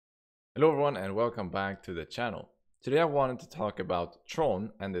Hello everyone and welcome back to the channel. Today I wanted to talk about Tron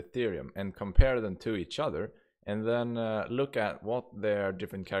and Ethereum and compare them to each other and then look at what their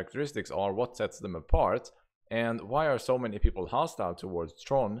different characteristics are, what sets them apart, and why are so many people hostile towards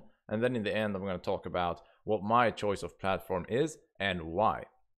Tron, and then in the end I'm going to talk about what my choice of platform is and why.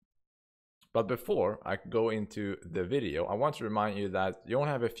 But before I go into the video, I want to remind you that you only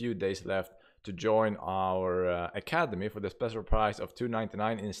have a few days left to join our academy for the special price of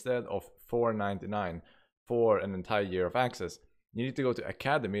 $2.99 instead of $4.99 for an entire year of access. You need to go to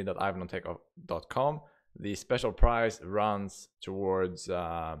academy.ivanontech.com. The special price runs towards,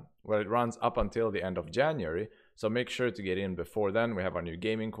 it runs up until the end of January. So make sure to get in before then. We have our new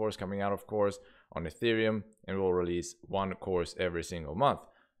gaming course coming out, of course, on Ethereum, and we'll release one course every single month.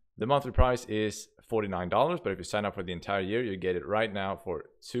 The monthly price is $49, but if you sign up for the entire year, you get it right now for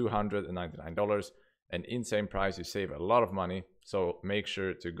 $299. An insane price. You save a lot of money, so make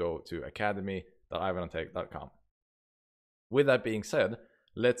sure to go to academy.ivanontech.com. With that being said,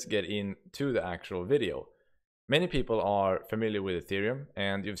 let's get into the actual video. Many people are familiar with Ethereum,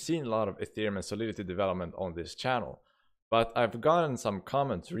 and you've seen a lot of Ethereum and Solidity development on this channel. But I've gotten some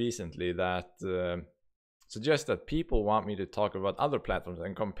comments recently that suggest that people want me to talk about other platforms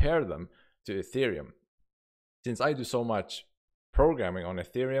and compare them to Ethereum. Since I do so much programming on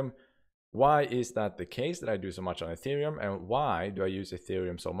Ethereum, why is that the case that I do so much on Ethereum, and why do I use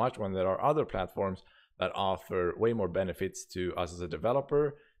Ethereum so much when there are other platforms that offer way more benefits to us as a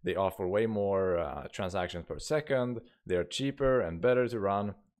developer? They offer way more transactions per second, they're cheaper and better to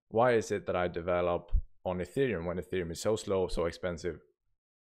run. Why is it that I develop on Ethereum when Ethereum is so slow, so expensive?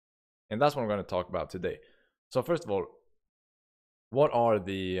 And that's what I'm going to talk about today. So first of all, what are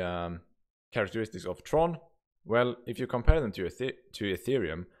the characteristics of Tron? Well, if you compare them to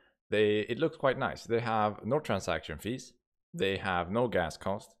Ethereum, it looks quite nice. They have no transaction fees, they have no gas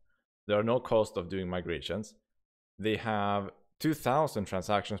cost, there are no cost of doing migrations, they have 2,000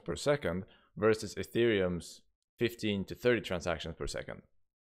 transactions per second versus Ethereum's 15 to 30 transactions per second.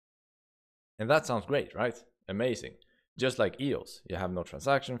 And that sounds great, right? Amazing. Just like EOS, you have no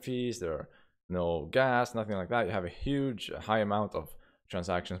transaction fees, there are no gas, nothing like that. You have a huge, high amount of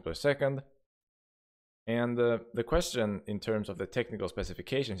transactions per second. And the question in terms of the technical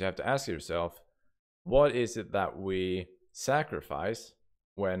specifications, you have to ask yourself, what is it that we sacrifice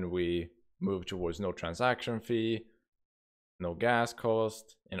when we move towards no transaction fee, no gas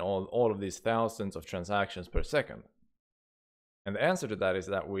cost, and all of these thousands of transactions per second? And the answer to that is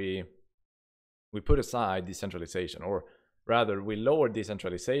that we put aside decentralization, or rather, we lower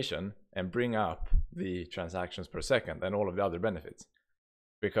decentralization and bring up the transactions per second and all of the other benefits.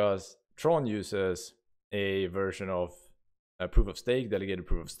 Because Tron uses a version of a proof of stake, delegated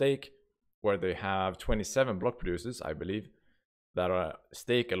proof of stake, where they have 27 block producers, I believe, that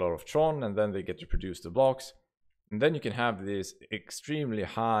stake a lot of Tron, and then they get to produce the blocks. And then you can have this extremely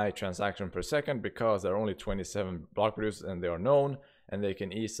high transaction per second because there are only 27 block producers and they are known, and they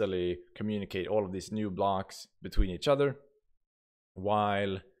can easily communicate all of these new blocks between each other.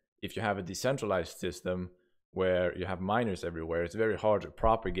 While if you have a decentralized system where you have miners everywhere, it's very hard to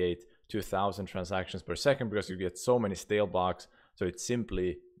propagate 2,000 transactions per second because you get so many stale blocks, so it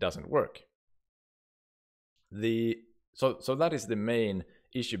simply doesn't work. So that is the main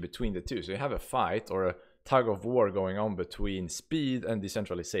issue between the two. So you have a fight or a tug of war going on between speed and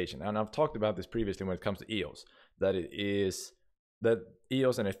decentralization. And I've talked about this previously when it comes to EOS, that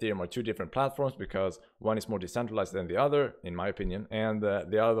EOS and Ethereum are two different platforms because one is more decentralized than the other, in my opinion, and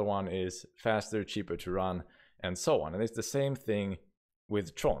the other one is faster, cheaper to run, and so on. And it's the same thing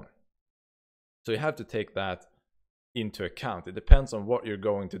with Tron. So you have to take that into account. It depends on what you're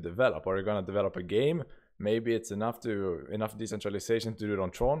going to develop. Are you going to develop a game? Maybe it's enough decentralization to do it on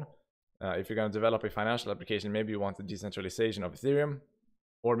Tron. If you're going to develop a financial application, maybe you want the decentralization of Ethereum.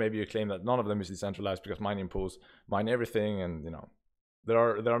 Or maybe you claim that none of them is decentralized because mining pools mine everything, and there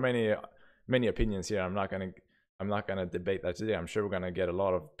are many opinions here. I'm not gonna debate that today. I'm sure we're gonna get a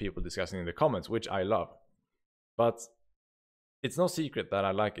lot of people discussing in the comments, which I love. But it's no secret that I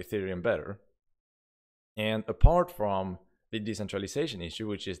like Ethereum better. And apart from the decentralization issue,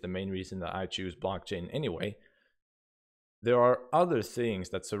 which is the main reason that I choose blockchain anyway, there are other things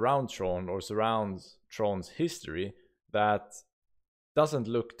that surround Tron or surrounds Tron's history that doesn't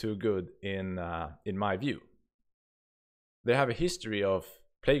look too good in my view. They have a history of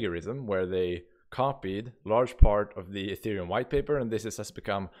plagiarism where they copied large part of the Ethereum white paper, and this has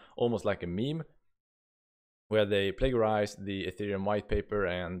become almost like a meme where they plagiarized the Ethereum white paper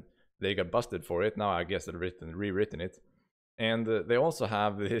and they got busted for it. Now I guess they've rewritten it. And they also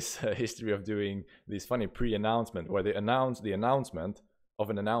have this history of doing this funny pre-announcement where they announce the announcement of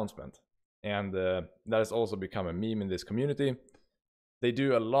an announcement. And that has also become a meme in this community. They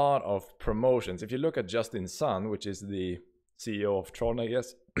do a lot of promotions. If you look at Justin Sun, which is the CEO of Tron, I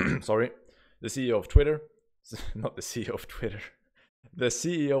guess. Sorry. The CEO of Twitter. Not the CEO of Twitter. The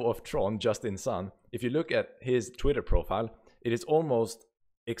CEO of Tron, Justin Sun. If you look at his Twitter profile, it is almost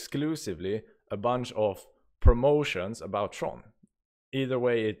exclusively a bunch of promotions about Tron. Either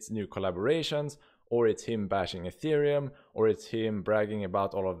way, it's new collaborations, or it's him bashing Ethereum, or it's him bragging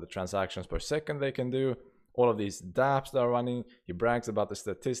about all of the transactions per second they can do, all of these dApps that are running. He brags about the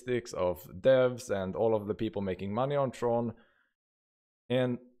statistics of devs and all of the people making money on Tron.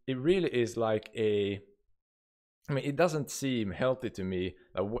 And it really is like it doesn't seem healthy to me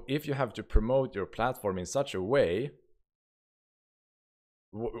that if you have to promote your platform in such a way,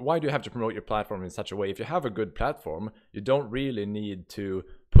 why do you have to promote your platform in such a way? If you have a good platform, you don't really need to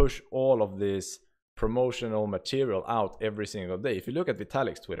push all of this promotional material out every single day. If you look at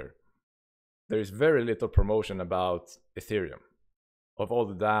Vitalik's Twitter, there is very little promotion about Ethereum, of all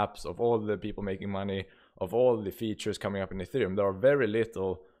the dApps, of all the people making money, of all the features coming up in Ethereum. There are very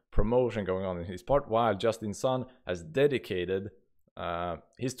little promotion going on in his part, while Justin Sun has dedicated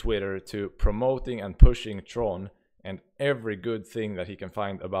his Twitter to promoting and pushing Tron and every good thing that he can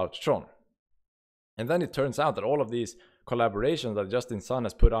find about Tron. And then it turns out that all of these collaborations that Justin Sun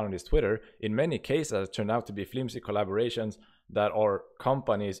has put out on his Twitter, in many cases turned out to be flimsy collaborations that are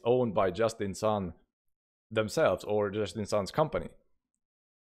companies owned by Justin Sun themselves or Justin Sun's company.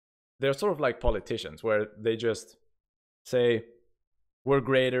 They're sort of like politicians, where they just say, we're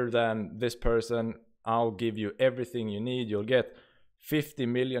greater than this person, I'll give you everything you need, you'll get 50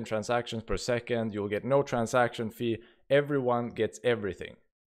 million transactions per second, you'll get no transaction fee, everyone gets everything.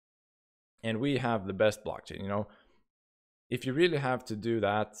 And we have the best blockchain, you know. If you really have to do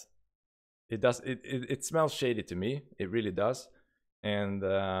that, it smells shady to me, it really does. And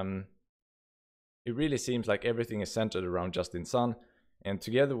it really seems like everything is centered around Justin Sun. And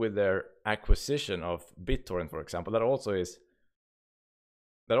together with their acquisition of BitTorrent, for example, that also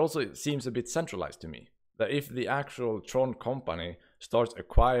seems a bit centralized to me. That if the actual Tron company starts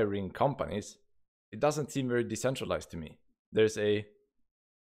acquiring companies, it doesn't seem very decentralized to me. There's a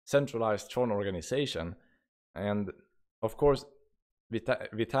centralized Tron organization, and of course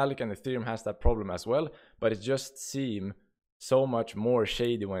Vitalik and Ethereum has that problem as well, but it just seems so much more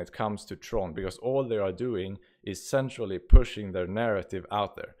shady when it comes to Tron, because all they are doing is centrally pushing their narrative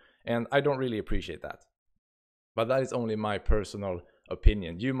out there, and I don't really appreciate that. But that is only my personal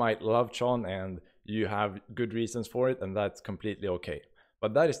opinion. You might love Tron and you have good reasons for it, and that's completely okay.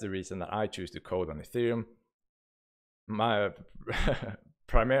 But that is the reason that I choose to code on Ethereum.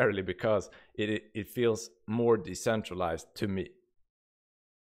 Primarily because it feels more decentralized to me.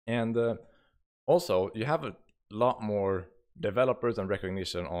 And also, you have a lot more developers and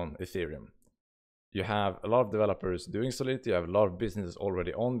recognition on Ethereum. You have a lot of developers doing Solidity, you have a lot of businesses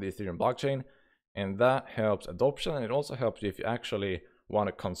already on the Ethereum blockchain, and that helps adoption, and it also helps you if you actually want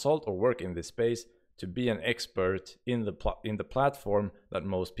to consult or work in this space to be an expert in the platform that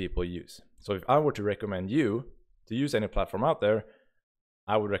most people use. So if I were to recommend you to use any platform out there,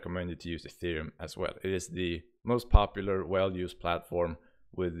 I would recommend you to use Ethereum as well. It is the most popular, well-used platform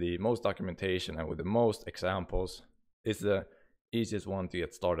with the most documentation and with the most examples. It's the easiest one to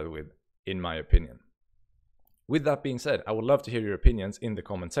get started with, in my opinion. With that being said, I would love to hear your opinions in the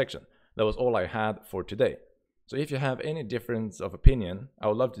comment section. That was all I had for today. So if you have any difference of opinion, I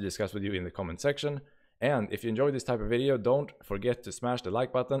would love to discuss with you in the comment section. And if you enjoyed this type of video, don't forget to smash the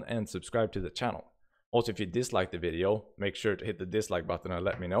like button and subscribe to the channel. Also, if you dislike the video, make sure to hit the dislike button and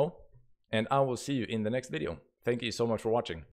let me know. And I will see you in the next video. Thank you so much for watching.